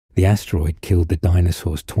The asteroid killed the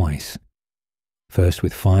dinosaurs twice, first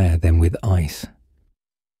with fire, then with ice.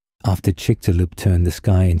 After Chicxulub turned the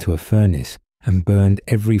sky into a furnace and burned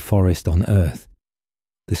every forest on Earth,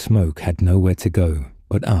 the smoke had nowhere to go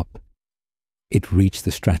but up. It reached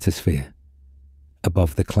the stratosphere,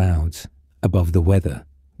 above the clouds, above the weather,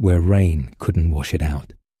 where rain couldn't wash it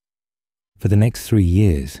out. For the next 3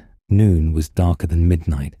 years, noon was darker than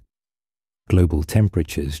midnight. Global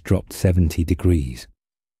temperatures dropped 70 degrees.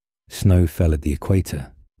 Snow fell at the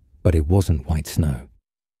equator, but it wasn't white snow.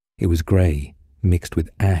 It was grey, mixed with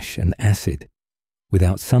ash and acid.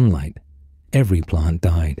 Without sunlight, every plant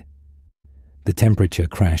died. The temperature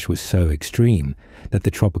crash was so extreme that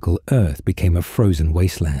the tropical Earth became a frozen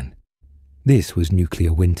wasteland. This was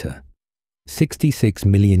nuclear winter, 66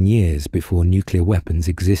 million years before nuclear weapons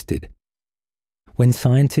existed. When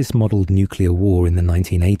scientists modeled nuclear war in the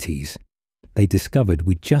 1980s, they discovered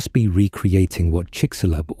we'd just be recreating what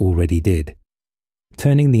Chicxulub already did,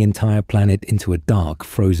 turning the entire planet into a dark,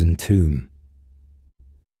 frozen tomb.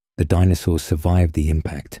 The dinosaurs survived the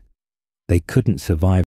impact. They couldn't survive